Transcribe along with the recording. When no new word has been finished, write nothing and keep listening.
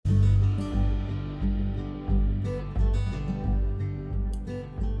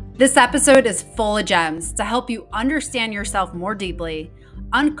This episode is full of gems to help you understand yourself more deeply,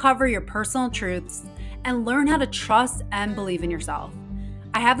 uncover your personal truths, and learn how to trust and believe in yourself.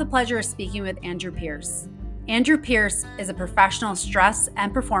 I have the pleasure of speaking with Andrew Pearce. Andrew Pearce is a professional stress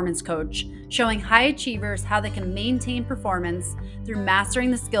and performance coach, showing high achievers how they can maintain performance through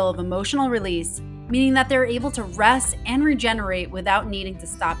mastering the skill of emotional release, meaning that they're able to rest and regenerate without needing to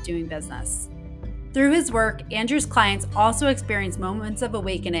stop doing business. Through his work, Andrew's clients also experience moments of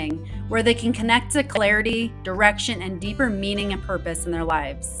awakening where they can connect to clarity, direction, and deeper meaning and purpose in their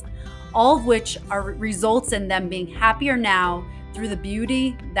lives, all of which results in them being happier now through the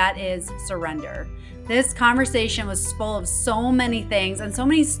beauty that is surrender. This conversation was full of so many things and so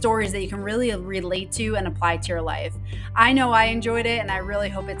many stories that you can really relate to and apply to your life. I know I enjoyed it, and I really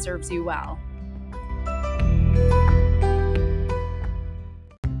hope it serves you well.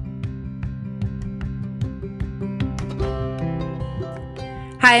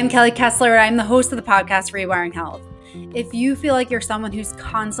 Hi, I'm Kelly Kessler. I'm the host of the podcast Rewiring Health. If you feel like you're someone who's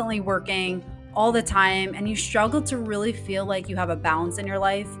constantly working all the time and you struggle to really feel like you have a balance in your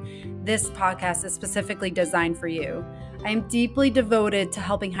life, this podcast is specifically designed for you. I am deeply devoted to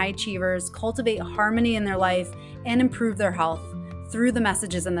helping high achievers cultivate harmony in their life and improve their health through the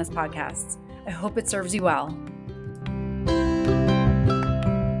messages in this podcast. I hope it serves you well.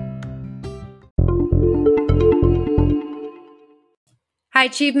 High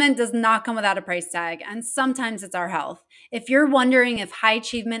achievement does not come without a price tag, and sometimes it's our health. If you're wondering if high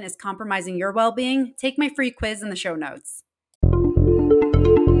achievement is compromising your well-being, take my free quiz in the show notes.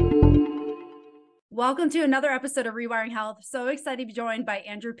 Welcome to another episode of Rewiring Health. So excited to be joined by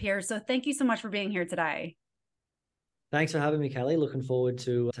Andrew Pearce. So thank you so much for being here today. Thanks for having me, Kelly. Looking forward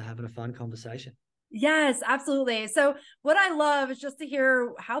to having a fun conversation. Yes, absolutely. So what I love is just to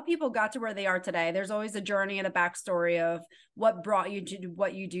hear how people got to where they are today. There's always a journey and a backstory of what brought you to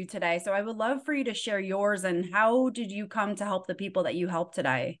what you do today. So I would love for you to share yours and how did you come to help the people that you help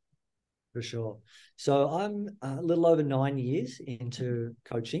today? For sure. So I'm a little over 9 years into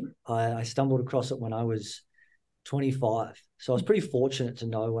coaching. I stumbled across it when I was 25. So I was pretty fortunate to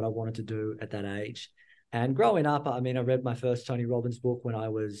know what I wanted to do at that age. And growing up, I read my first Tony Robbins book when I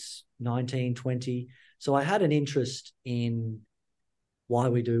was 19, 20. So I had an interest in why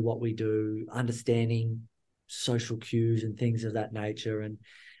we do what we do, understanding social cues and things of that nature. And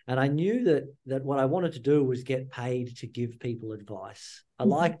I knew that what I wanted to do was get paid to give people advice. I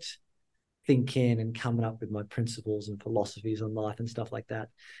liked thinking and coming up with my principles and philosophies on life and stuff like that.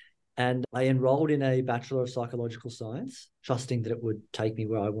 And I enrolled in a Bachelor of Psychological Science, trusting that it would take me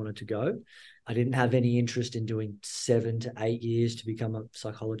where I wanted to go. I didn't have any interest in doing 7 to 8 years to become a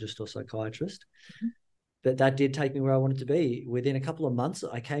psychologist or psychiatrist. But that did take me where I wanted to be. Within a couple of months,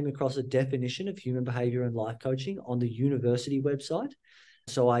 I came across a definition of human behavior and life coaching on the university website.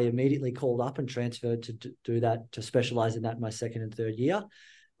 So I immediately called up and transferred to do that, to specialize in that in my second and third year.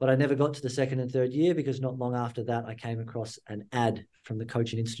 But I never got to the second and third year because not long after that, I came across an ad from the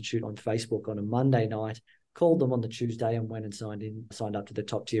Coaching Institute on Facebook on a Monday night, called them on the Tuesday and went and signed up to the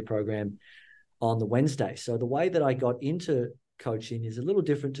top tier program on the Wednesday. So the way that I got into coaching is a little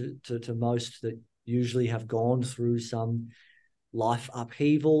different to most that usually have gone through some life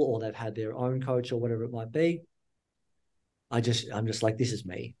upheaval or they've had their own coach or whatever it might be. I'm just like, this is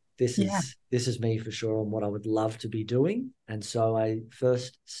me. This is me for sure and what I would love to be doing. And so I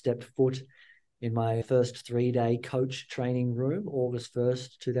first stepped foot in my first 3-day coach training room, August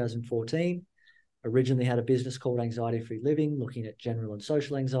 1st, 2014. Originally had a business called Anxiety Free Living, looking at general and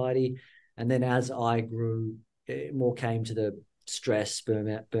social anxiety. And then as I grew, it more came to the stress,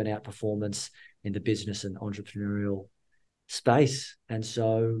 burnout performance in the business and entrepreneurial space. And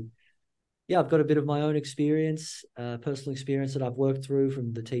so yeah, I've got a bit of my own experience, personal experience that I've worked through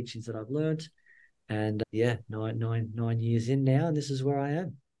from the teachings that I've learned. And nine years in now, and this is where I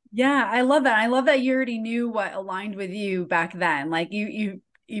am. Yeah, I love that. I love that you already knew what aligned with you back then. Like you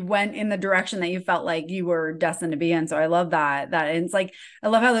went in the direction that you felt like you were destined to be in. So I love that. And it's like, I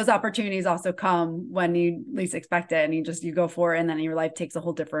love how those opportunities also come when you least expect it and you go for it. And then your life takes a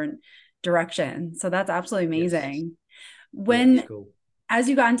whole different direction. So that's absolutely amazing. Yes. As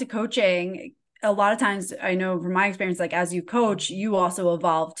you got into coaching, a lot of times I know from my experience, like as you coach, you also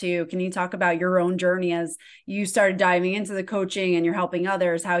evolve too. Can you talk about your own journey as you started diving into the coaching and you're helping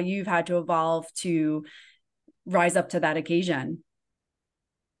others, how you've had to evolve to rise up to that occasion?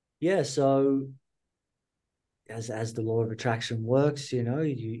 Yeah. So as the law of attraction works,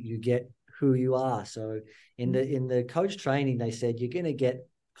 you get who you are. So in the coach training, they said, you're going to get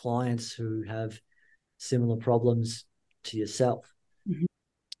clients who have similar problems to yourself.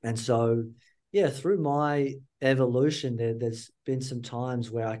 And so yeah, through my evolution, there's been some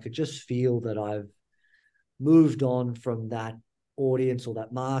times where I could just feel that I've moved on from that audience or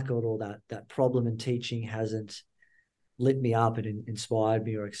that market, or that problem in teaching hasn't lit me up and inspired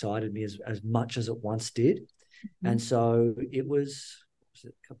me or excited me as much as it once did. Mm-hmm. And so was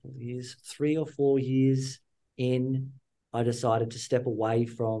it a couple of years, 3 or 4 years in, I decided to step away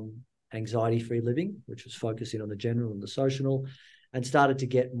from anxiety-free living, which was focusing on the general and the social, and started to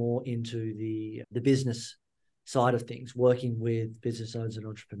get more into the business side of things, working with business owners and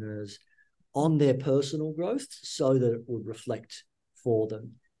entrepreneurs on their personal growth so that it would reflect for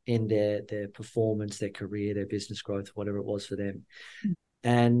them in their performance, their career, their business growth, whatever it was for them.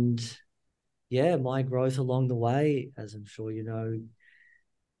 And yeah, my growth along the way, as I'm sure you know,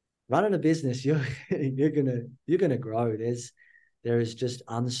 running a business, you're gonna grow. There is just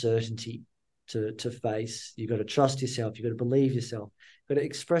uncertainty to face. You've got to trust yourself. You've got to believe yourself. You've got to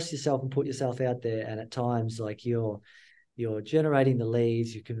express yourself and put yourself out there. And at times, like you're generating the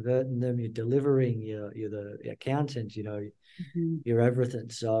leads, you're converting them, you're delivering, you're the accountant, Mm-hmm. you're everything.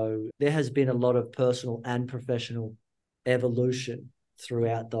 So there has been a lot of personal and professional evolution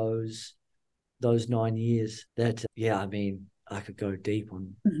throughout those 9 years that, yeah, I mean, I could go deep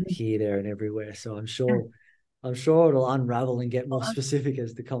on Mm-hmm. here, there, and everywhere. So I'm sure it'll unravel and get more specific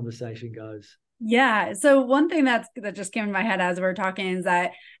as the conversation goes. Yeah. So one thing that just came in my head as we are talking is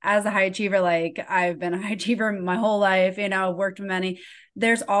that as a high achiever, like I've been a high achiever my whole life, worked with many.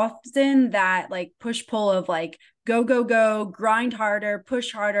 There's often that like push pull of like go, go, go, grind harder,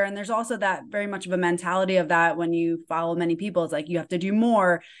 push harder. And there's also that very much of a mentality of that when you follow many people. It's like you have to do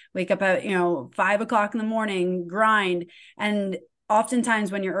more, wake up at 5 o'clock in the morning, grind. And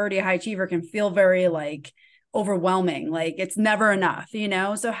oftentimes when you're already a high achiever can feel very like overwhelming, like it's never enough.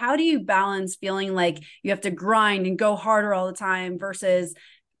 So how do you balance feeling like you have to grind and go harder all the time versus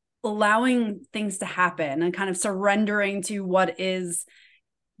allowing things to happen and kind of surrendering to what is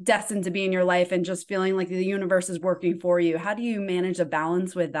destined to be in your life and just feeling like the universe is working for you? How do you manage a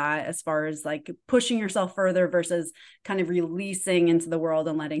balance with that as far as like pushing yourself further versus kind of releasing into the world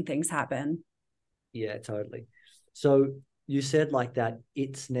and letting things happen? Yeah, totally. So you said like that,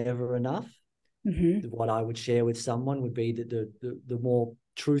 it's never enough. Mm-hmm. What I would share with someone would be that the more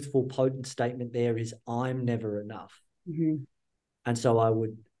truthful, potent statement there is, I'm never enough. Mm-hmm. And so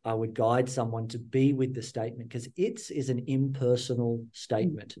I would guide someone to be with the statement, because it's is an impersonal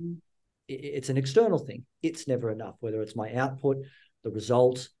statement. Mm-hmm. It's an external thing. It's never enough, whether it's my output, the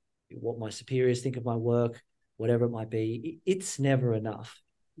result, what my superiors think of my work, whatever it might be. It's never enough.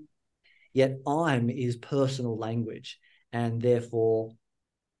 Yet I'm is personal language. And therefore,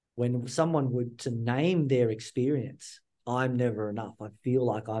 when someone would to name their experience, I'm never enough, I feel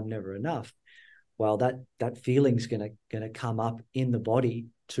like I'm never enough, well, that feeling's gonna come up in the body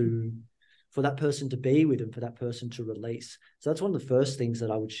for that person to be with and for that person to release. So that's one of the first things that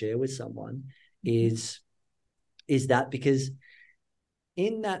I would share with someone is that, because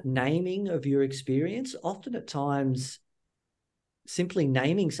in that naming of your experience, often at times simply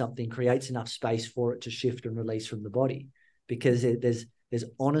naming something creates enough space for it to shift and release from the body, because there's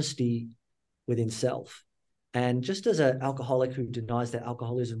honesty within self. And just as an alcoholic who denies that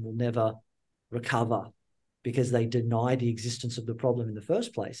alcoholism will never recover because they deny the existence of the problem in the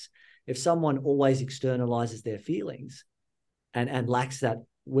first place, if someone always externalizes their feelings and lacks that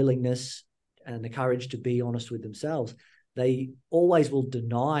willingness and the courage to be honest with themselves, they always will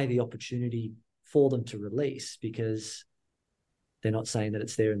deny the opportunity for them to release, because they're not saying that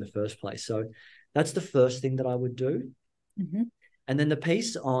it's there in the first place. So that's the first thing that I would do. Mm-hmm. And then the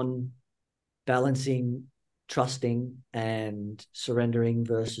piece on balancing trusting and surrendering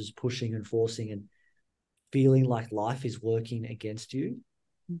versus pushing and forcing and feeling like life is working against you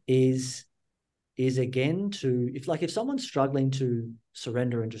is again to, if someone's struggling to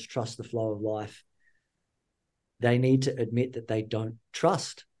surrender and just trust the flow of life, they need to admit that they don't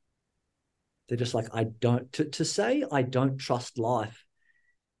trust. They're just like, I don't, to say I don't trust life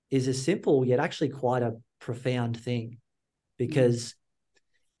is a simple yet actually quite a profound thing, because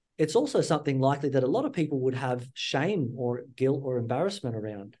it's also something likely that a lot of people would have shame or guilt or embarrassment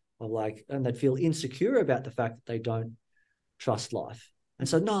around, and they'd feel insecure about the fact that they don't trust life. And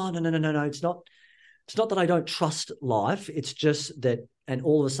so, no, it's not that I don't trust life. It's just that, and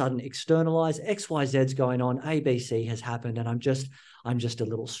all of a sudden externalize XYZ's going on, ABC has happened, and I'm just a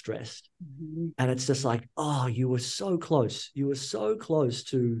little stressed. Mm-hmm. And it's just like, oh, you were so close. You were so close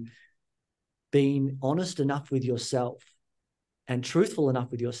to being honest enough with yourself and truthful enough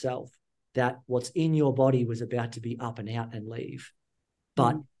with yourself that what's in your body was about to be up and out and leave.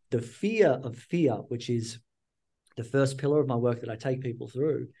 But the fear of fear, which is the first pillar of my work that I take people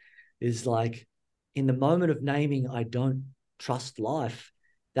through, is like, in the moment of naming, I don't trust life,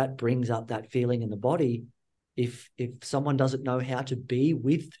 that brings up that feeling in the body. If someone doesn't know how to be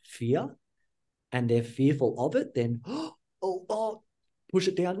with fear and they're fearful of it, then push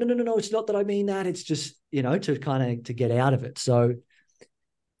it down. No, it's not that I mean that. It's just, to kind of to get out of it. So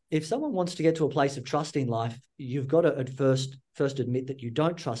if someone wants to get to a place of trusting life, you've got to at first admit that you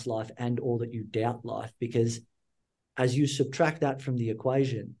don't trust life and or that you doubt life, because as you subtract that from the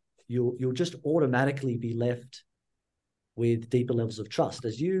equation, you'll just automatically be left with deeper levels of trust.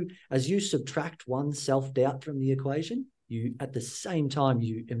 As you subtract one self-doubt from the equation, you at the same time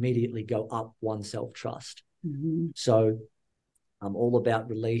you immediately go up one self-trust. Mm-hmm. So I'm all about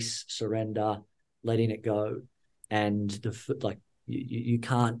release, surrender, letting it go, and you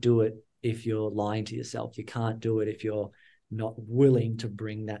can't do it if you're lying to yourself. You can't do it if you're not willing to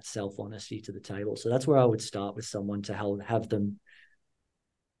bring that self-honesty to the table. So that's where I would start with someone, to have them.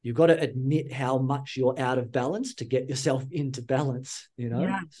 You've got to admit how much you're out of balance to get yourself into balance,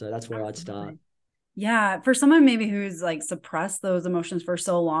 Yeah, So that's where absolutely. I'd start. Yeah, for someone maybe who's like suppressed those emotions for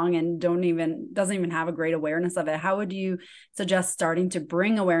so long and doesn't even have a great awareness of it, how would you suggest starting to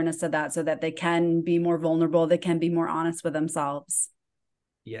bring awareness to that so that they can be more vulnerable, they can be more honest with themselves?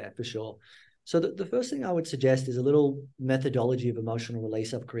 Yeah, for sure. So the first thing I would suggest is a little methodology of emotional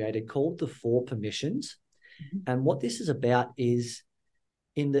release I've created called the 4 permissions. Mm-hmm. And what this is about is,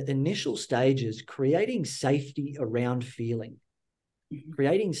 in the initial stages, creating safety around feeling,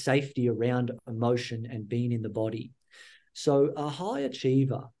 creating safety around emotion and being in the body. So a high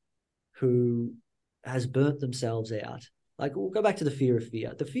achiever who has burnt themselves out, like, we'll go back to the fear of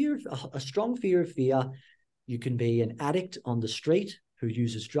fear. A strong fear of fear, you can be an addict on the street who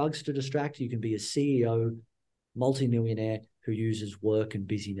uses drugs to distract. You can be a CEO, multimillionaire who uses work and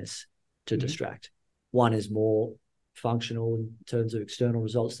busyness to distract. One is more functional in terms of external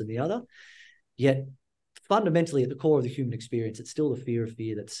results than the other. Yet fundamentally, at the core of the human experience, it's still the fear of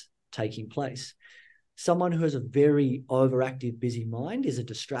fear that's taking place. Someone who has a very overactive, busy mind is a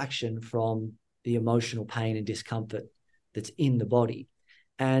distraction from the emotional pain and discomfort that's in the body.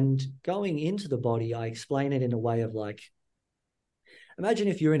 And going into the body, I explain it in a way of like, imagine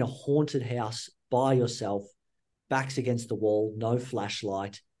if you're in a haunted house by yourself, backs against the wall, no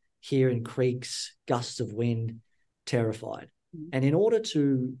flashlight, hearing creaks, gusts of wind, terrified. And in order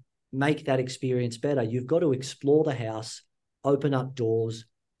to make that experience better, you've got to explore the house, open up doors,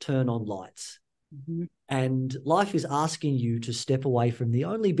 turn on lights. Mm-hmm. And life is asking you to step away from the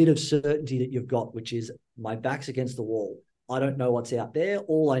only bit of certainty that you've got, which is, my back's against the wall. I don't know what's out there.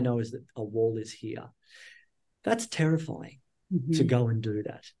 All I know is that a wall is here. That's terrifying to go and do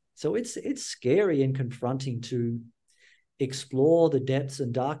that. So it's scary and confronting to explore the depths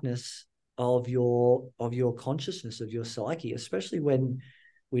and darkness of your consciousness, of your psyche, especially when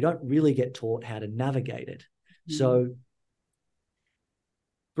we don't really get taught how to navigate it. So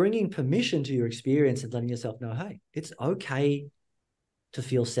bringing permission to your experience and letting yourself know, hey, it's okay to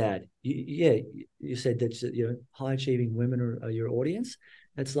feel sad. You said that high achieving women are your audience.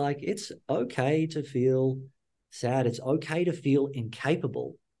 It's like, it's okay to feel sad. It's okay to feel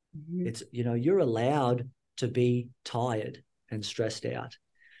incapable. It's, you're allowed to be tired and stressed out.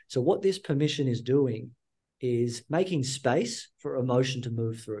 So what this permission is doing is making space for emotion to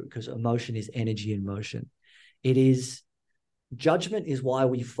move through, because emotion is energy in motion. Judgment is why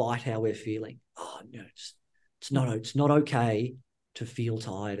we fight how we're feeling. Oh no, it's not okay to feel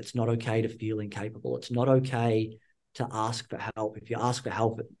tired. It's not okay to feel incapable. It's not okay to ask for help. If you ask for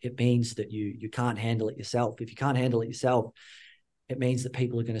help, it means that you can't handle it yourself. If you can't handle it yourself, it means that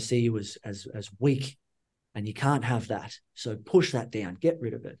people are going to see you as weak, and you can't have that. So push that down, get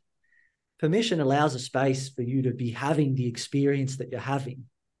rid of it. Permission allows a space for you to be having the experience that you're having,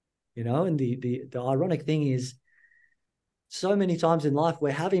 and the ironic thing is, so many times in life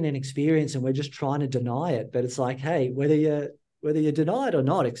we're having an experience and we're just trying to deny it. But it's like, hey, whether you deny it or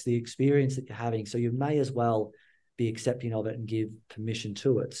not, it's the experience that you're having. So you may as well be accepting of it and give permission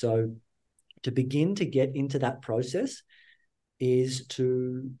to it. So to begin to get into that process is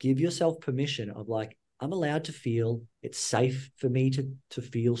to give yourself permission of like, I'm allowed to feel. It's safe for me to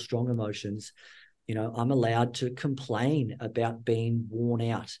feel strong emotions. I'm allowed to complain about being worn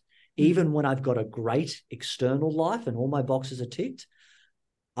out. Even when I've got a great external life and all my boxes are ticked,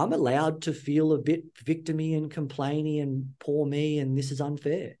 I'm allowed to feel a bit victimy and complainy and poor me, and this is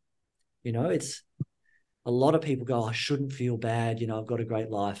unfair. It's a lot of people go, I shouldn't feel bad. I've got a great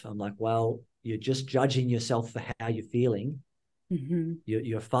life. I'm like, well, you're just judging yourself for how you're feeling.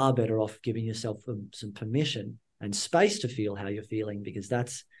 You're far better off giving yourself some permission and space to feel how you're feeling, because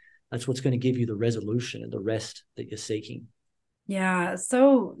that's what's going to give you the resolution and the rest that you're seeking. Yeah,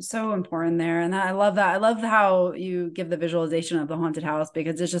 so important there. And I love that. I love how you give the visualization of the haunted house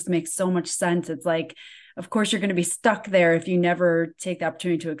because it just makes so much sense. It's like, of course, you're going to be stuck there if you never take the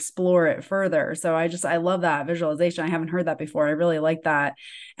opportunity to explore it further. So I love that visualization. I haven't heard that before. I really like that.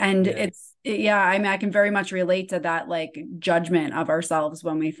 And Yeah. yeah, I mean, I can very much relate to that like judgment of ourselves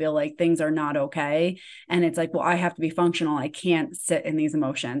when we feel like things are not okay. And it's like, well, I have to be functional. I can't sit in these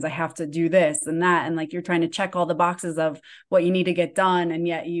emotions. I have to do this and that. And like you're trying to check all the boxes of what you need to get done. And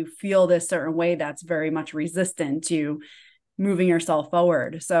yet you feel this certain way that's very much resistant to moving yourself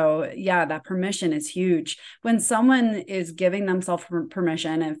forward. So, yeah, that permission is huge. When someone is giving themselves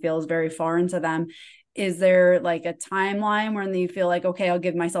permission and feels very foreign to them, is there like a timeline when you feel like, okay, I'll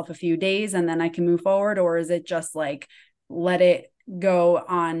give myself a few days and then I can move forward? Or is it just like, let it go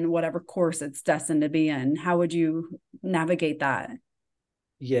on whatever course it's destined to be in? How would you navigate that?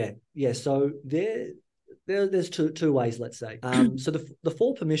 Yeah. So there's two ways, let's say. So the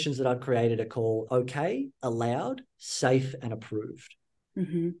four permissions that I've created are called okay, allowed, safe, and approved.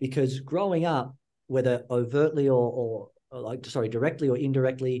 Mm-hmm. Because growing up, whether overtly or like, sorry, directly or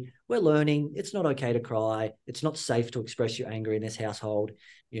indirectly, we're learning it's not okay to cry. It's not safe to express your anger in this household.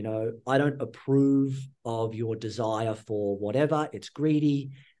 I don't approve of your desire for whatever. It's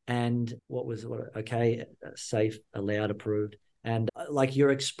greedy. And okay, safe, allowed, approved. And like your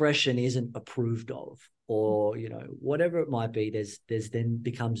expression isn't approved of, or, whatever it might be, there's then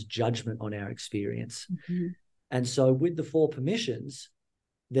becomes judgment on our experience. Mm-hmm. And so with the four permissions,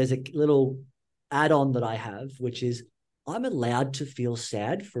 there's a little add-on that I have, which is I'm allowed to feel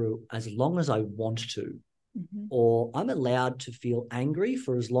sad for as long as I want to, Mm-hmm. or I'm allowed to feel angry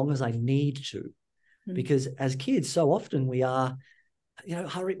for as long as I need to. Mm-hmm. Because as kids, so often we are,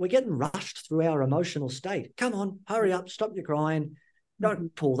 hurry, we're getting rushed through our emotional state. Come on, hurry up, stop your crying,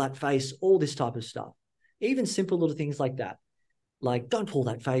 don't pull that face, all this type of stuff. Even simple little things like that, like don't pull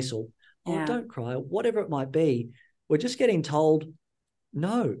that face, or, oh, Yeah. don't cry, whatever it might be. We're just getting told,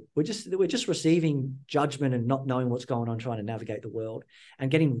 no, we're just receiving judgment and not knowing what's going on, trying to navigate the world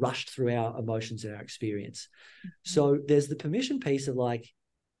and getting rushed through our emotions and our experience. So there's the permission piece of like,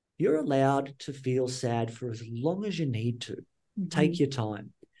 you're allowed to feel sad for as long as you need to. Mm-hmm. Take your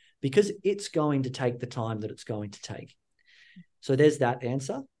time, because it's going to take the time that it's going to take. So there's that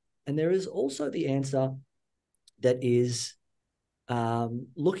answer. And there is also the answer that is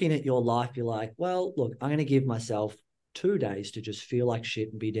looking at your life. You're like, well, look, I'm going to give myself 2 days to just feel like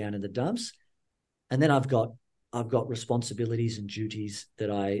shit and be down in the dumps. And then I've got responsibilities and duties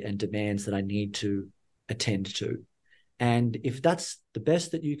and demands that I need to attend to. And if that's the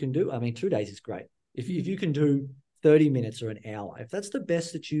best that you can do, I mean, 2 days is great. If you can do 30 minutes or an hour, if that's the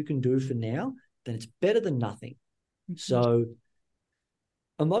best that you can do for now, then it's better than nothing. Mm-hmm. So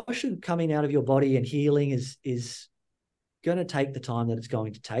emotion coming out of your body and healing is going to take the time that it's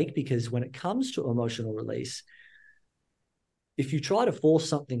going to take, because when it comes to emotional release, if you try to force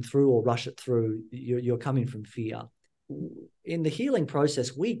something through or rush it through, you're coming from fear. In the healing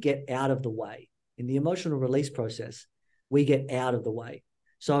process, we get out of the way. In the emotional release process, we get out of the way.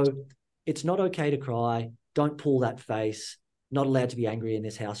 So it's not okay to cry. Don't pull that face. Not allowed to be angry in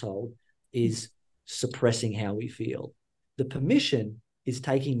this household is suppressing how we feel. The permission is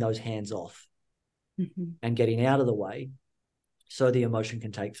taking those hands off and getting out of the way so the emotion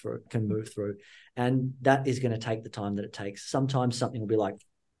can move through. And that is going to take the time that it takes. Sometimes something will be like,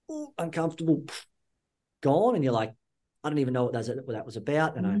 oh, uncomfortable, gone. And you're like, I don't even know what that was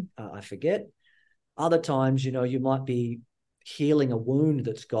about. And I forget. Other times, you might be healing a wound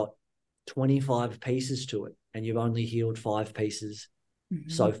that's got 25 pieces to it, and you've only healed 5 pieces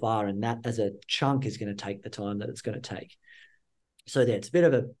so far. And that as a chunk is going to take the time that it's going to take. So it's a bit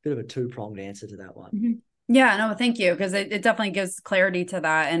of a two-pronged answer to that one. Mm-hmm. Yeah, no, thank you. Because it definitely gives clarity to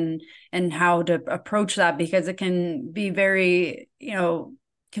that and how to approach that, because it can be very,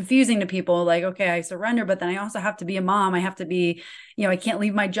 confusing to people. Like, okay, I surrender, but then I also have to be a mom. I have to be, I can't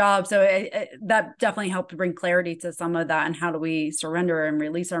leave my job. So that definitely helped bring clarity to some of that. And how do we surrender and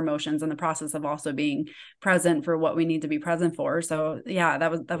release our emotions in the process of also being present for what we need to be present for. So yeah,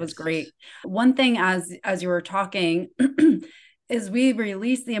 that was great. One thing as you were talking is we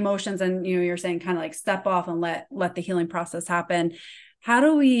release the emotions, and you're saying kind of like step off and let the healing process happen. How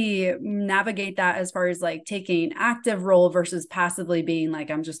do we navigate that as far as like taking active role versus passively being like,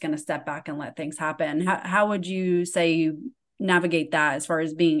 I'm just going to step back and let things happen? How would you say you navigate that as far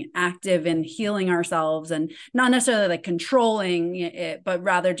as being active and healing ourselves, and not necessarily like controlling it, but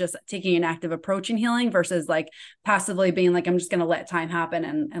rather just taking an active approach in healing versus like passively being like, I'm just going to let time happen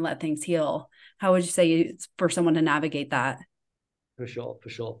and let things heal? How would you say it's for someone to navigate that? For sure.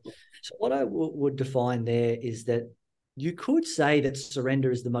 So what I would define there is that you could say that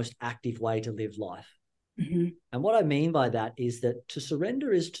surrender is the most active way to live life. Mm-hmm. And what I mean by that is that to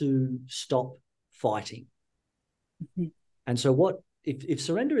surrender is to stop fighting. Mm-hmm. And so what if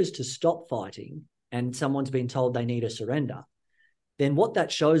surrender is to stop fighting and someone's been told they need a surrender, then what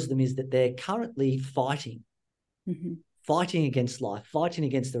that shows them is that they're currently fighting, Mm-hmm. fighting against life, fighting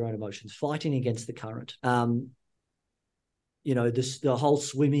against their own emotions, fighting against the current. The whole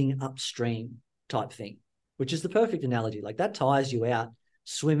swimming upstream type thing, which is the perfect analogy. Like that tires you out.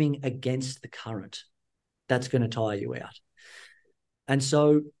 Swimming against the current, that's going to tire you out. And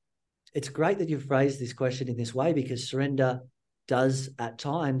so it's great that you've phrased this question in this way, because surrender does at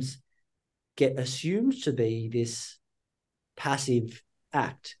times get assumed to be this passive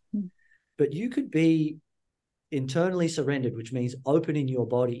act. Mm-hmm. But you could be internally surrendered, which means open in your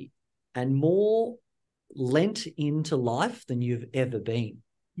body and more lent into life than you've ever been.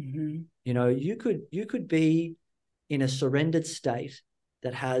 Mm-hmm. You could be in a surrendered state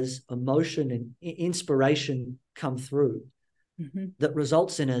that has emotion and inspiration come through, Mm-hmm. that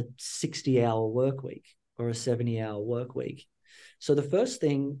results in a 60-hour work week or a 70-hour work week. So the first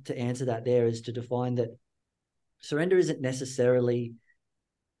thing to answer that there is to define that surrender isn't necessarily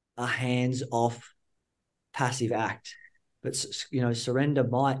a hands-off passive act, but surrender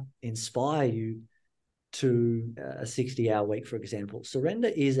might inspire you to a 60-hour week, for example. Surrender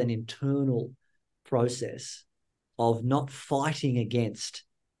is an internal process of not fighting against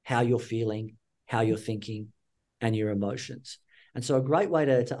how you're feeling, how you're thinking, and your emotions. And so a great way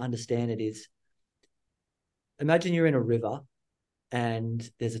to understand it is, imagine you're in a river and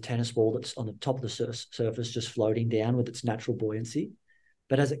there's a tennis ball that's on the top of the surface just floating down with its natural buoyancy.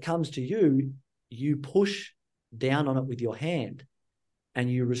 But as it comes to you, you push down on it with your hand and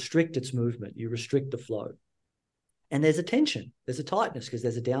you restrict its movement, you restrict the flow. And there's a tension, there's a tightness, because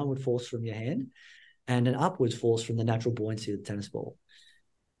there's a downward force from your hand and an upwards force from the natural buoyancy of the tennis ball.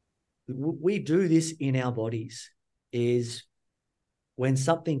 We do this in our bodies, is when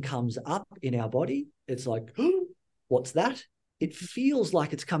something comes up in our body, it's like, oh, what's that? It feels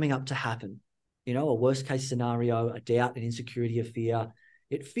like it's coming up to happen. A worst case scenario, a doubt, an insecurity, a fear.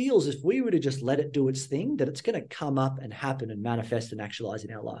 It feels, if we were to just let it do its thing, that it's going to come up and happen and manifest and actualize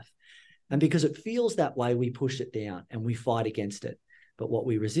in our life. And because it feels that way, we push it down and we fight against it. But what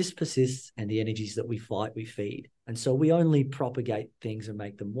we resist persists, and the energies that we fight, we feed. And so we only propagate things and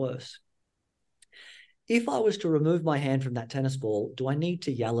make them worse. If I was to remove my hand from that tennis ball, do I need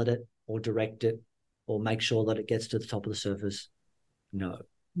to yell at it or direct it or make sure that it gets to the top of the surface? No.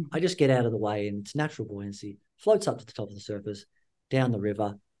 Mm-hmm. I just get out of the way and its natural buoyancy floats up to the top of the surface, down the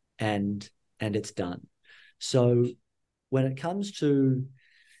river, and it's done. So when it comes to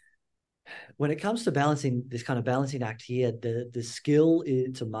balancing this kind of balancing act here, the skill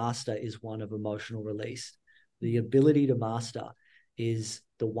to master is one of emotional release. The ability to master is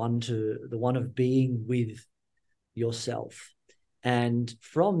the one of being with yourself. And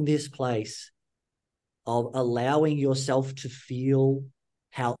from this place of allowing yourself to feel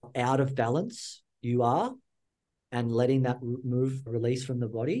how out of balance you are and letting that release from the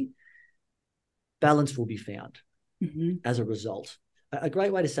body, balance will be found as a result. A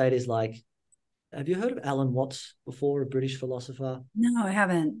great way to say it is like, have you heard of Alan Watts before, a British philosopher? No, I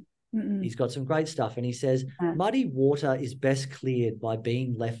haven't. Mm-mm. He's got some great stuff. And he says, muddy water is best cleared by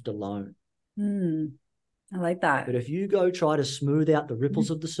being left alone. I like that. But if you go try to smooth out the ripples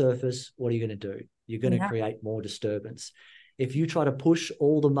of the surface, what are you going to do? You're going to create more disturbance. If you try to push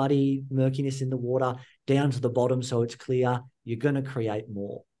all the muddy murkiness in the water down to the bottom so it's clear, you're going to create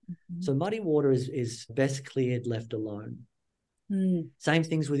more. So muddy water is best cleared left alone. Same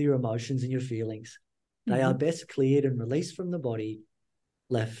things with your emotions and your feelings. They are best cleared and released from the body,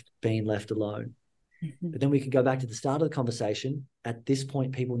 being left alone. But then we can go back to the start of the conversation. At this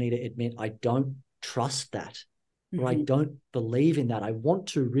point, people need to admit, I don't trust that, or I don't believe in that. I want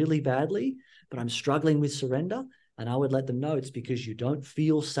to really badly, but I'm struggling with surrender. And I would let them know it's because you don't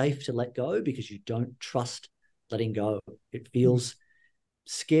feel safe to let go, because you don't trust letting go. It feels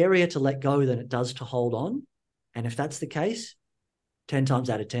scarier to let go than it does to hold on. And if that's the case, 10 times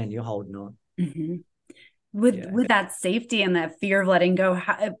out of 10, you're holding on. With that safety and that fear of letting go,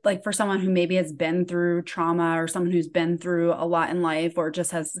 like for someone who maybe has been through trauma, or someone who's been through a lot in life, or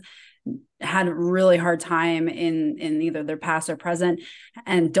just has had a really hard time in either their past or present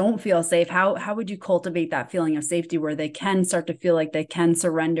and don't feel safe, how would you cultivate that feeling of safety where they can start to feel like they can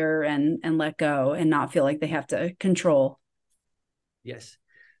surrender and let go and not feel like they have to control? Yes.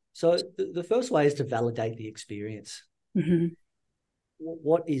 So the first way is to validate the experience.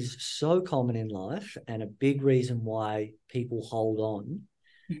 What is so common in life, and a big reason why people hold on,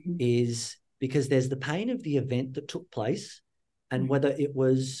 is because there's the pain of the event that took place, and whether it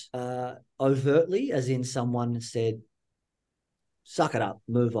was overtly, as in someone said, suck it up,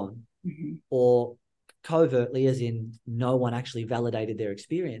 move on, or covertly, as in no one actually validated their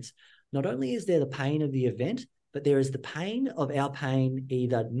experience. Not only is there the pain of the event, but there is the pain of our pain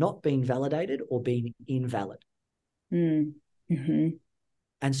either not being validated or being invalid. Mm-hmm.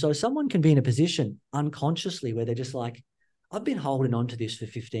 And so someone can be in a position unconsciously where they're just like, I've been holding on to this for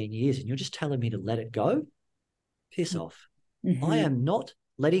 15 years and you're just telling me to let it go? Piss off. Mm-hmm. I am not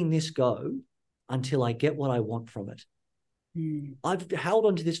letting this go until I get what I want from it. I've held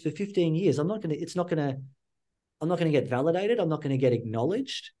on to this for 15 years. I'm not going to get validated. I'm not going to get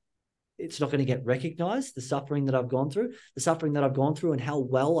acknowledged. It's not going to get recognized. The suffering that I've gone through and how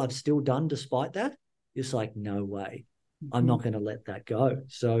well I've still done despite that. It's like, no way. I'm not going to let that go.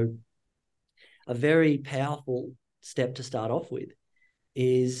 So a very powerful step to start off with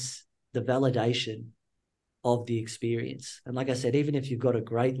is the validation of the experience. And like I said, even if you've got a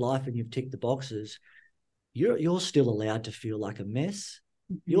great life and you've ticked the boxes, you're still allowed to feel like a mess.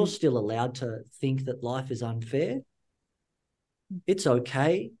 You're still allowed to think that life is unfair. It's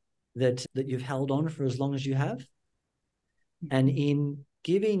okay that you've held on for as long as you have. And in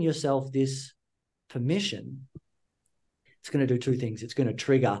giving yourself this permission, it's going to do two things. It's going to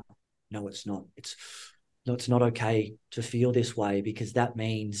trigger, no, it's not. It's not okay to feel this way, because that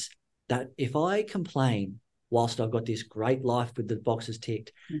means that if I complain whilst I've got this great life with the boxes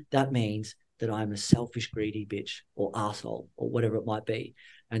ticked, that means that I'm a selfish, greedy bitch or arsehole or whatever it might be.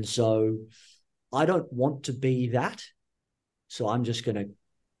 And so I don't want to be that. So I'm just going to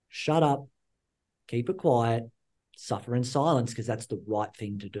shut up, keep it quiet, suffer in silence, because that's the right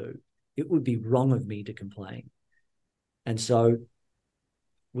thing to do. It would be wrong of me to complain. And so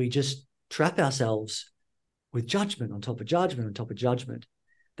we just trap ourselves with judgment on top of judgment on top of judgment.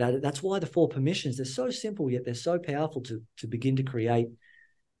 That's why the four permissions, they're so simple, yet they're so powerful to begin to create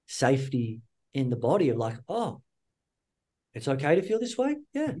safety in the body of like, oh, it's okay to feel this way?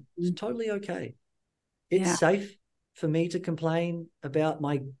 Yeah, it's totally okay. It's safe for me to complain about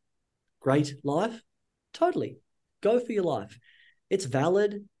my great life? Totally. Go for your life. It's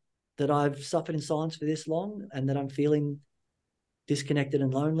valid that I've suffered in silence for this long and that I'm feeling disconnected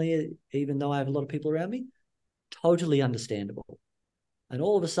and lonely, even though I have a lot of people around me. Totally understandable. And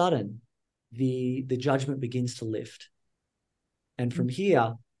all of a sudden, the judgment begins to lift. And from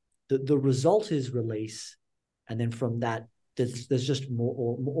here, the result is release. And then from that, there's just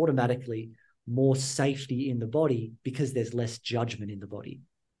more automatically more safety in the body because there's less judgment in the body.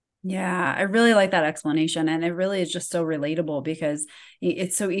 Yeah, I really like that explanation. And it really is just so relatable, because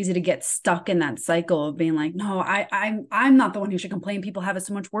it's so easy to get stuck in that cycle of being like, no, I'm not the one who should complain. People have it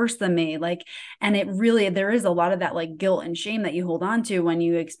so much worse than me. Like, and it really, there is a lot of that like guilt and shame that you hold on to when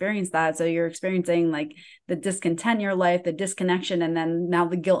you experience that. So you're experiencing like the discontent in your life, the disconnection, and then now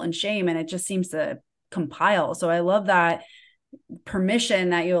the guilt and shame, and it just seems to compile. So I love that permission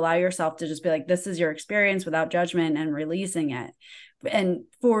that you allow yourself to just be like, this is your experience without judgment, and releasing it. And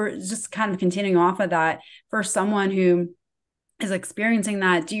for just kind of continuing off of that, for someone who is experiencing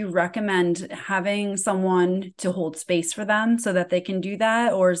that, do you recommend having someone to hold space for them so that they can do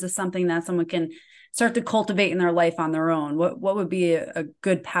that? Or is this something that someone can start to cultivate in their life on their own? What would be a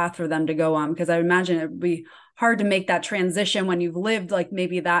good path for them to go on? Because I imagine it would be hard to make that transition when you've lived like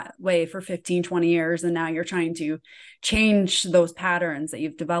maybe that way for 15, 20 years, and now you're trying to change those patterns that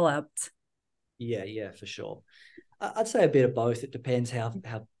you've developed. Yeah, for sure. I'd say a bit of both. It depends how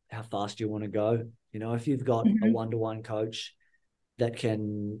fast you want to go. You know, if you've got a one-to-one coach that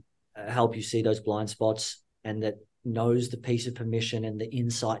can help you see those blind spots and that knows the piece of permission and the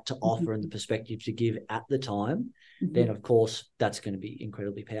insight to offer and the perspective to give at the time, then of course that's going to be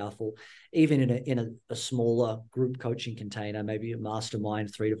incredibly powerful. Even in a smaller group coaching container, maybe a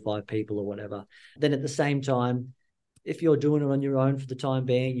mastermind, 3 to 5 people or whatever. Then at the same time, if you're doing it on your own for the time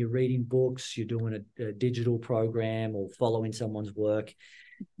being, you're reading books, you're doing a digital program or following someone's work,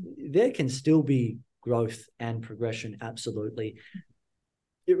 there can still be growth and progression. Absolutely.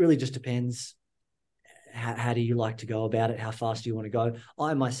 It really just depends. How do you like to go about it? How fast do you want to go?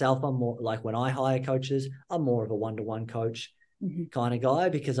 I myself, I'm more like, when I hire coaches, I'm more of a one-to-one coach kind of guy,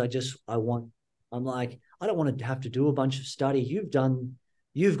 because I don't want to have to do a bunch of study.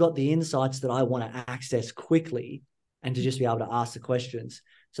 You've got the insights that I want to access quickly and to just be able to ask the questions.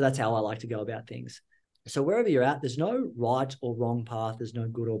 So that's how I like to go about things. So wherever you're at, there's no right or wrong path. There's no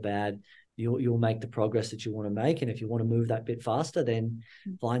good or bad. You'll make the progress that you want to make. And if you want to move that bit faster, then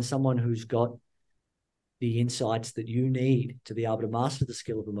find someone who's got the insights that you need to be able to master the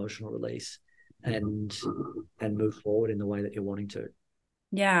skill of emotional release and move forward in the way that you're wanting to.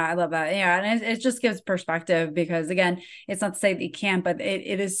 Yeah, I love that. Yeah. And it just gives perspective because again, it's not to say that you can't, but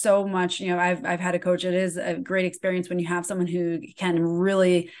it is so much, I've had a coach. It is a great experience when you have someone who can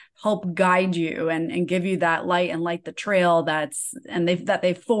really help guide you and give you that light and light the trail that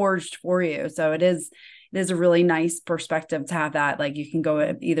they've forged for you. So it is a really nice perspective to have that. Like you can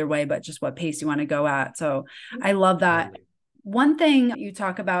go either way, but just what pace you want to go at. So I love that. Totally. One thing you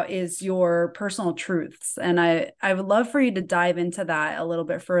talk about is your personal truths, and I would love for you to dive into that a little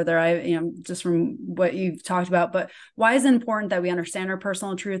bit further. Just from what you've talked about, but why is it important that we understand our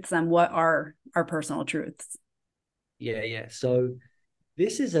personal truths, and what are our personal truths? Yeah, yeah. So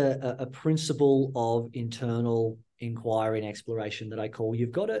this is a principle of internal inquiry and exploration that I call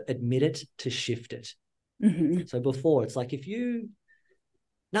you've got to admit it to shift it. Mm-hmm. So before it's like if you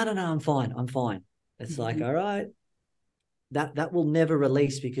no, I'm fine, I'm fine. It's like, Mm-hmm. all right, that will never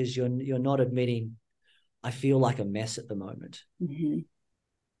release because you're not admitting I feel like a mess at the moment.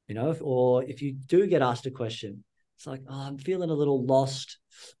 Mm-hmm. Or if you do get asked a question, it's like, oh, I'm feeling a little lost.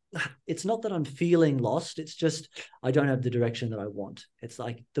 It's not that I'm feeling lost. It's just I don't have the direction that I want. It's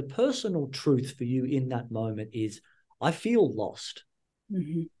like the personal truth for you in that moment is I feel lost.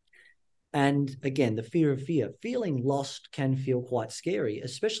 Mm-hmm. And again, the fear of fear, feeling lost can feel quite scary,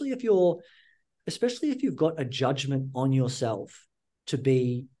 especially if you've got a judgment on yourself to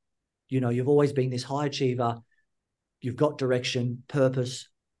be, you've always been this high achiever, you've got direction, purpose,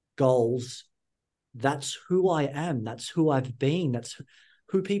 goals. That's who I am. That's who I've been. That's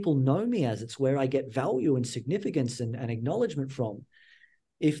who people know me as. It's where I get value and significance and acknowledgement from.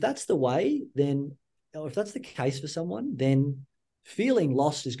 If that's the way, then, or if that's the case for someone, then feeling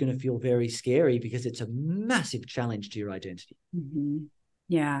lost is going to feel very scary because it's a massive challenge to your identity. Mm-hmm.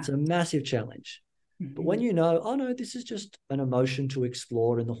 Yeah. It's a massive challenge. But when Mm-hmm. you know, oh no, this is just an emotion to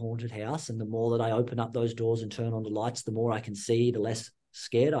explore in the haunted house, and the more that I open up those doors and turn on the lights, the more I can see, the less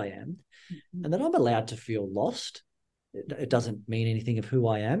scared I am. And then I'm allowed to feel lost. It doesn't mean anything of who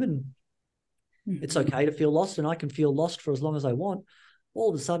I am, and it's Mm-hmm. okay to feel lost, and I can feel lost for as long as I want. All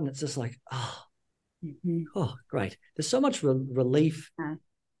of a sudden, it's just like, Mm-hmm. oh, great. There's so much relief Yeah.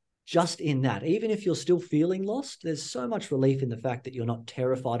 just in that. Even if you're still feeling lost, there's so much relief in the fact that you're not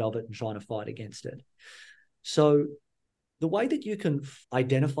terrified of it and trying to fight against it. So the way that you can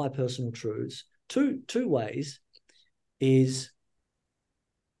identify personal truths, two ways, is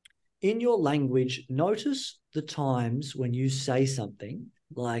in your language, notice the times when you say something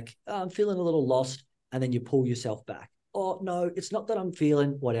like, oh, I'm feeling a little lost, and then you pull yourself back. Oh, no, it's not that I'm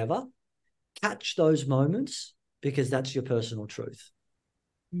feeling whatever. Catch those moments because that's your personal truth.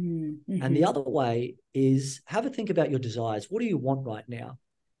 And the Mm-hmm. other way is have a think about your desires. What do you want right now?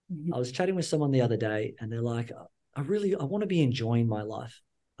 Mm-hmm. I was chatting with someone the other day and they're like, I want to be enjoying my life.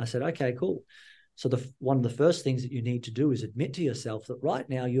 I said, okay, cool. So one of the first things that you need to do is admit to yourself that right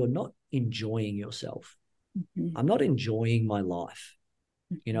now you're not enjoying yourself. Mm-hmm. I'm not enjoying my life.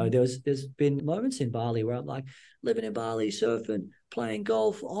 There's been moments in Bali where I'm like living in Bali, surfing, playing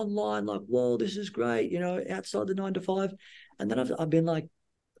golf online, like, whoa, this is great, outside the 9 to 5. And then I've been like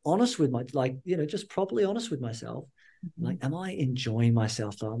honest with just properly honest with myself. I'm Mm-hmm. like, am I enjoying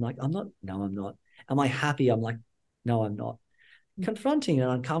myself? So I'm like, I'm not. No, I'm not. Am I happy? I'm like, no, I'm not. Confronting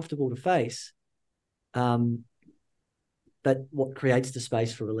and uncomfortable to face. Um, but what creates the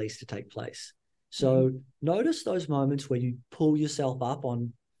space for release to take place. Mm-hmm. So notice those moments where you pull yourself up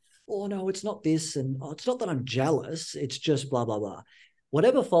on, oh no, it's not this, and oh, it's not that I'm jealous. It's just blah blah blah.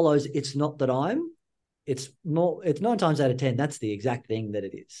 Whatever follows, it's not that I'm. It's more. It's 9 times out of 10. That's the exact thing that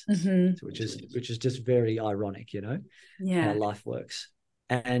it is, Mm-hmm. which is just very ironic, how Yeah. life works.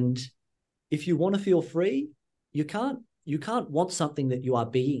 And if you want to feel free, you can't want something that you are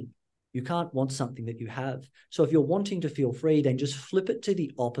being. You can't want something that you have. So if you're wanting to feel free, then just flip it to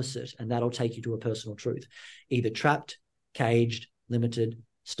the opposite, and that'll take you to a personal truth. Either trapped, caged, limited,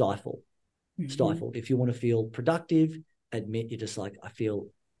 stifle. Mm-hmm. Stifle. If you want to feel productive, admit you're just like, I feel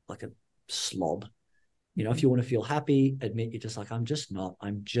like a slob. If you want to feel happy, admit you're just like, I'm just not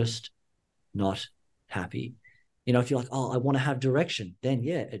happy. If you're like, oh, I want to have direction, then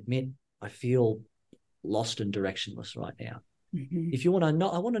yeah, admit I feel lost and directionless right now. Mm-hmm. If you want to know,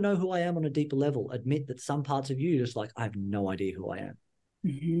 I want to know who I am on a deeper level, admit that some parts of you are just like, I have no idea who I am.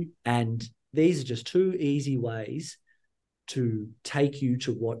 Mm-hmm. And these are just two easy ways to take you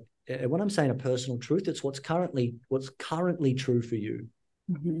to when I'm saying a personal truth, it's what's currently true for you.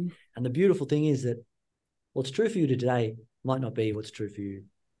 Mm-hmm. And the beautiful thing is that what's true for you today might not be what's true for you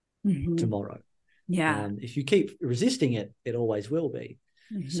Mm-hmm. tomorrow. Yeah. If you keep resisting it, it always will be.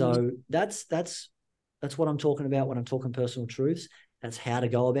 Mm-hmm. So that's what I'm talking about when I'm talking personal truths. That's how to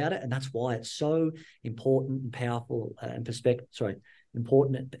go about it, and that's why it's so important and powerful and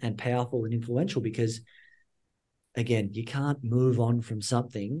important and powerful and influential, because again, you can't move on from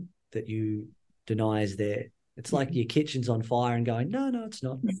something that you deny is there. It's like your kitchen's on fire and going, no, no, it's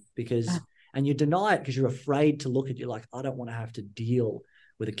not, because, and you deny it because you're afraid to look at you like, I don't want to have to deal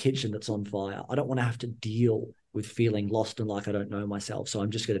with a kitchen that's on fire. I don't want to have to deal with feeling lost and like I don't know myself. So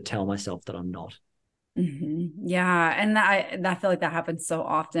I'm just going to tell myself that I'm not. Yeah. And I feel like that happens so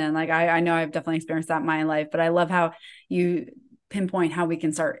often. Like I know I've definitely experienced that in my life, but I love how you pinpoint how we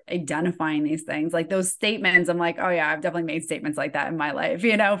can start identifying these things. Like those statements, I'm like, oh yeah, I've definitely made statements like that in my life, for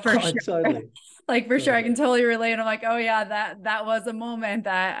Oh, sure. totally. Like for sure, I can totally relate. I'm like, oh yeah, that was a moment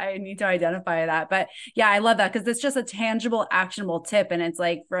that I need to identify that. But yeah, I love that because it's just a tangible, actionable tip. And it's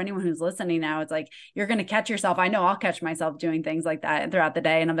like for anyone who's listening now, it's like you're gonna catch yourself. I know I'll catch myself doing things like that throughout the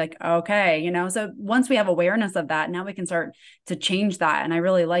day. And I'm like, okay, So once we have awareness of that, now we can start to change that. And I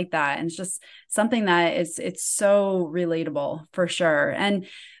really like that. And it's just something that it's so relatable for sure. And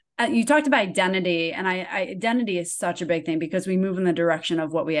you talked about identity, and identity is such a big thing because we move in the direction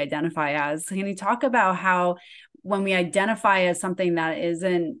of what we identify as. Can you talk about how when we identify as something that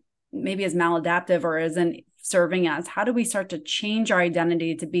isn't maybe as maladaptive or isn't serving us, how do we start to change our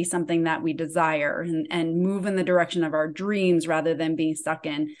identity to be something that we desire and move in the direction of our dreams rather than being stuck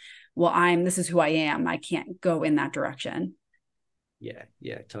in, well, this is who I am. I can't go in that direction. Yeah,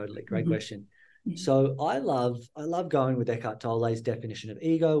 totally. Great question. So I love going with Eckhart Tolle's definition of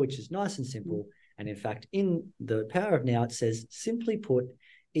ego, which is nice and simple. And in fact, in The Power of Now, it says, simply put,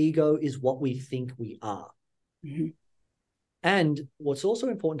 ego is what we think we are. And what's also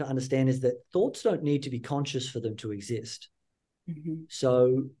important to understand is that thoughts don't need to be conscious for them to exist.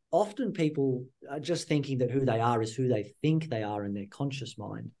 So often people are just thinking that who they are is who they think they are in their conscious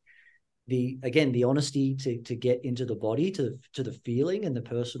mind. The honesty to get into the body, to the feeling and the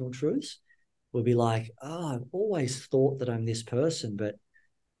personal truths will be like, oh, I've always thought that I'm this person, but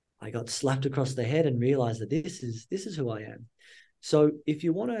I got slapped across the head and realized that this is who I am. So if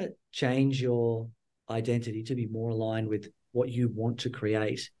you want to change your identity to be more aligned with what you want to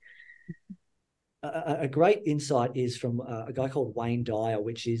create, a great insight is from a guy called Wayne Dyer,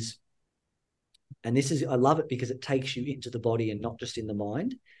 I love it because it takes you into the body and not just in the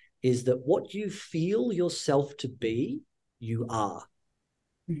mind, is that what you feel yourself to be, you are.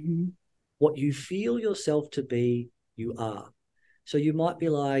 What you feel yourself to be, you are. So you might be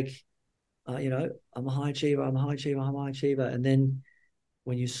like, I'm a high achiever, I'm a high achiever, I'm a high achiever. And then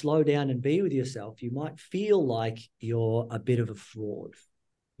when you slow down and be with yourself, you might feel like you're a bit of a fraud.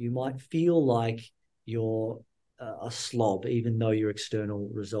 You might feel like you're a slob, even though your external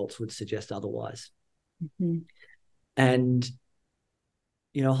results would suggest otherwise. And,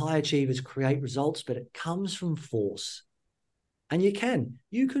 high achievers create results, but it comes from force. And you can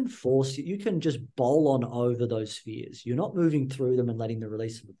just bowl on over those fears. You're not moving through them and letting the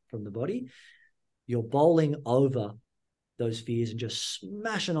release from the body. You're bowling over those fears and just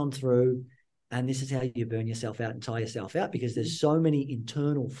smashing on through. And this is how you burn yourself out and tire yourself out, because there's so many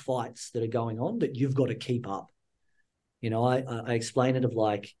internal fights that are going on that you've got to keep up. I explain it of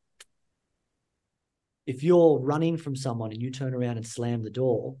like, if you're running from someone and you turn around and slam the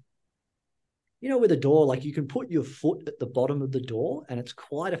door, with a door, like you can put your foot at the bottom of the door and it's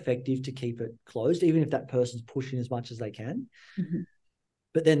quite effective to keep it closed, even if that person's pushing as much as they can.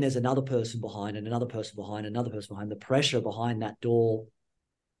 But then there's another person behind and another person behind, another person behind. The pressure behind that door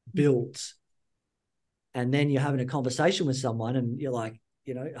builds. And then you're having a conversation with someone and you're like,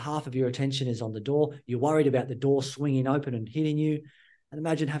 half of your attention is on the door. You're worried about the door swinging open and hitting you. And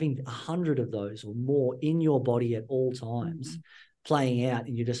imagine having 100 of those or more in your body at all times. Playing out,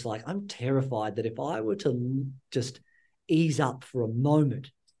 and you're just like, I'm terrified that if I were to just ease up for a moment,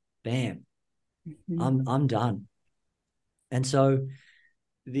 bam, I'm done. And so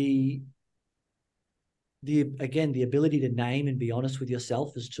the ability to name and be honest with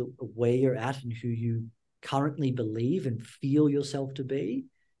yourself as to where you're at and who you currently believe and feel yourself to be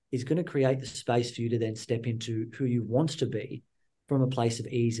is going to create the space for you to then step into who you want to be from a place of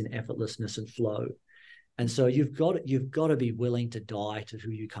ease and effortlessness and flow. And so you've got to be willing to die to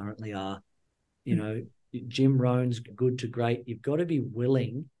who you currently are. Jim Rohn's Good to Great. You've got to be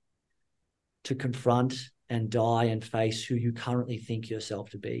willing to confront and die and face who you currently think yourself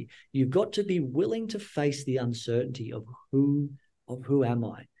to be. You've got to be willing to face the uncertainty of who am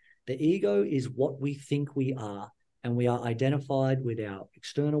I? The ego is what we think we are, and we are identified with our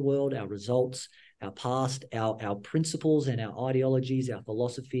external world, our results, our past, our principles and our ideologies, our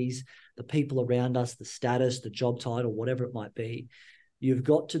philosophies, the people around us, the status, the job title, whatever it might be. You've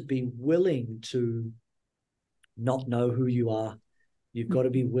got to be willing to not know who you are. You've got to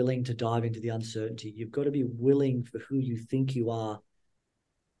be willing to dive into the uncertainty. You've got to be willing for who you think you are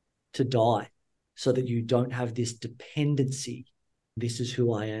to die so that you don't have this dependency. This is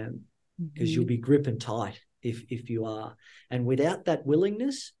who I am, because you'll be gripping tight if you are. And without that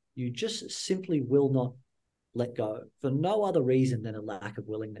willingness, you just simply will not let go for no other reason than a lack of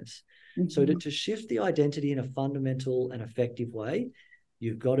willingness. So to shift the identity in a fundamental and effective way,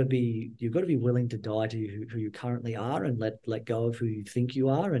 you've got to be willing to die to who you currently are, and let go of who you think you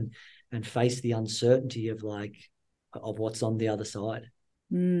are, and face the uncertainty of what's on the other side.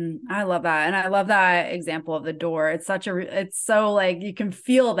 I love that. And I love that example of the door. It's so like, you can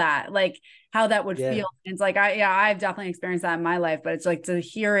feel that, like how that would feel. It's like, I've definitely experienced that in my life, but it's like to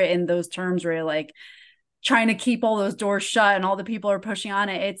hear it in those terms where you're like trying to keep all those doors shut and all the people are pushing on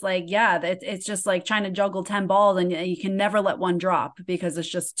it. It's like, it's just like trying to juggle 10 balls, and you can never let one drop because it's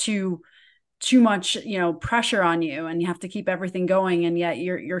just too much, pressure on you, and you have to keep everything going. And yet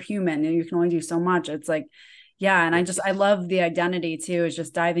you're human and you can only do so much. It's like, yeah. And I love the identity too, is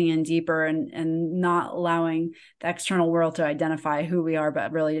just diving in deeper and not allowing the external world to identify who we are,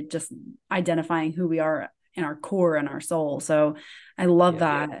 but really just identifying who we are in our core and our soul. So I love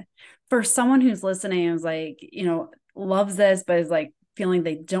that. Yeah. For someone who's listening, is like, loves this, but is like feeling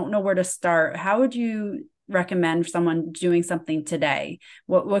they don't know where to start, how would you recommend someone doing something today?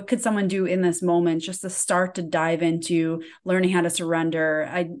 What could someone do in this moment just to start to dive into learning how to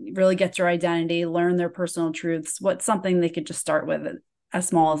surrender, really get their identity, learn their personal truths? What's something they could just start with, as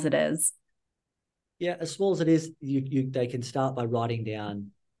small as it is? Yeah, as small as it is, they can start by writing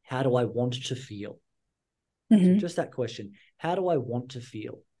down, how do I want to feel? So just that question, how do I want to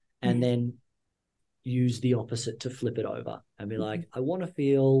feel? And then use the opposite to flip it over and be like, I want to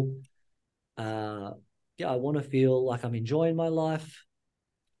feel I want to feel like I'm enjoying my life.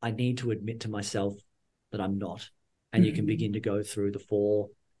 I need to admit to myself that I'm not. And you can begin to go through the 4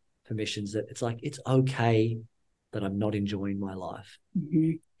 permissions that it's like, it's okay that I'm not enjoying my life,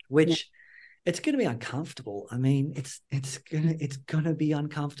 which it's going to be uncomfortable. I mean, it's going to be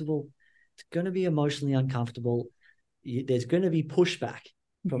uncomfortable. It's going to be emotionally uncomfortable. There's going to be pushback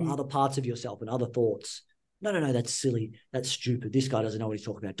from other parts of yourself and other thoughts. No, that's silly. That's stupid. This guy doesn't know what he's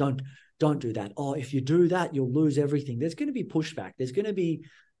talking about. Don't do that. Oh, if you do that, you'll lose everything. There's going to be pushback. There's going to be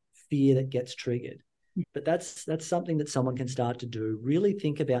fear that gets triggered. But that's something that someone can start to do. Really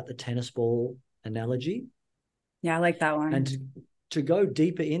think about the tennis ball analogy. Yeah, I like that one. And to go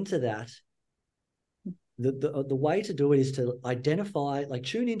deeper into that, the way to do it is to identify, like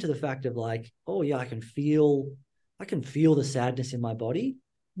tune into the fact of like, oh yeah, I can feel the sadness in my body.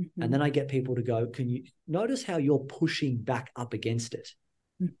 And then I get people to go, can you notice how you're pushing back up against it?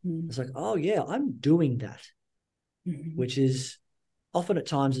 It's like, oh yeah, I'm doing that, which is often at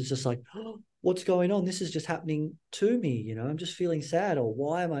times it's just like, oh, what's going on? This is just happening to me. I'm just feeling sad, or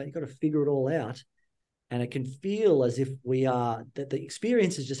why am I? You've got to figure it all out. And it can feel as if that the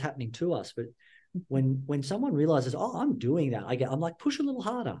experience is just happening to us. But when someone realizes, oh, I'm doing that, I'm like, push a little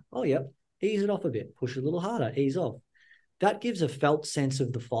harder. Oh, yep. Ease it off a bit. Push a little harder. Ease off. That gives a felt sense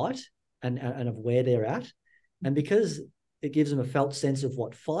of the fight and of where they're at. And because it gives them a felt sense of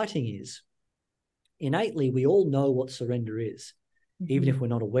what fighting is, innately, we all know what surrender is, even if we're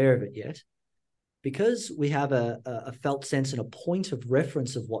not aware of it yet. Because we have a felt sense and a point of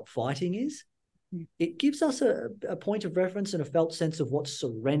reference of what fighting is, it gives us a point of reference and a felt sense of what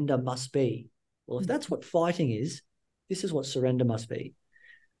surrender must be. Well, if that's what fighting is, this is what surrender must be.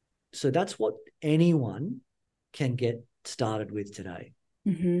 So that's what anyone can get started with today.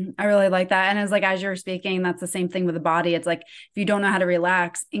 I really like that. And it's like, as you're speaking, that's the same thing with the body. It's like, if you don't know how to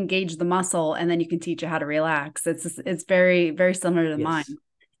relax, engage the muscle, and then you can teach it how to relax. It's very, very similar to mine.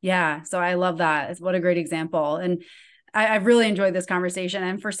 Yeah. So I love that. What a great example. And I've really enjoyed this conversation.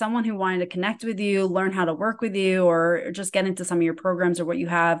 And for someone who wanted to connect with you, learn how to work with you, or just get into some of your programs or what you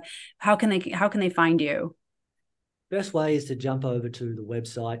have, how can they find you? Best way is to jump over to the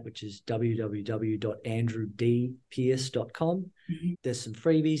website, which is www.andrewdpearce.com. There's some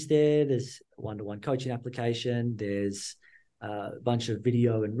freebies there. There's a one-to-one coaching application. There's a bunch of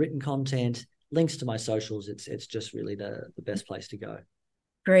video and written content, links to my socials. It's just really the best place to go.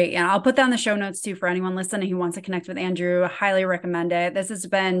 Great. And I'll put that in the show notes too for anyone listening who wants to connect with Andrew. I highly recommend it. This has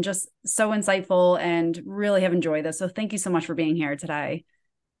been just so insightful and really have enjoyed this. So thank you so much for being here today.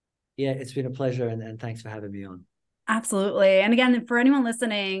 Yeah, it's been a pleasure. And thanks for having me on. Absolutely. And again, for anyone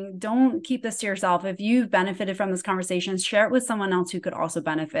listening, don't keep this to yourself. If you've benefited from this conversation, share it with someone else who could also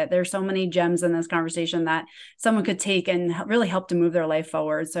benefit. There's so many gems in this conversation that someone could take and really help to move their life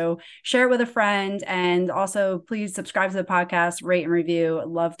forward. So share it with a friend, and also please subscribe to the podcast, rate and review. I'd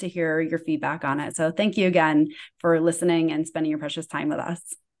love to hear your feedback on it. So thank you again for listening and spending your precious time with us.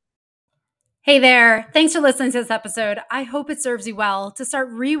 Hey there. Thanks for listening to this episode. I hope it serves you well to start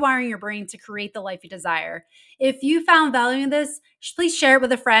rewiring your brain to create the life you desire. If you found value in this, please share it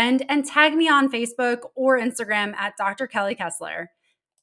with a friend and tag me on Facebook or Instagram at Dr. Kelly Kessler.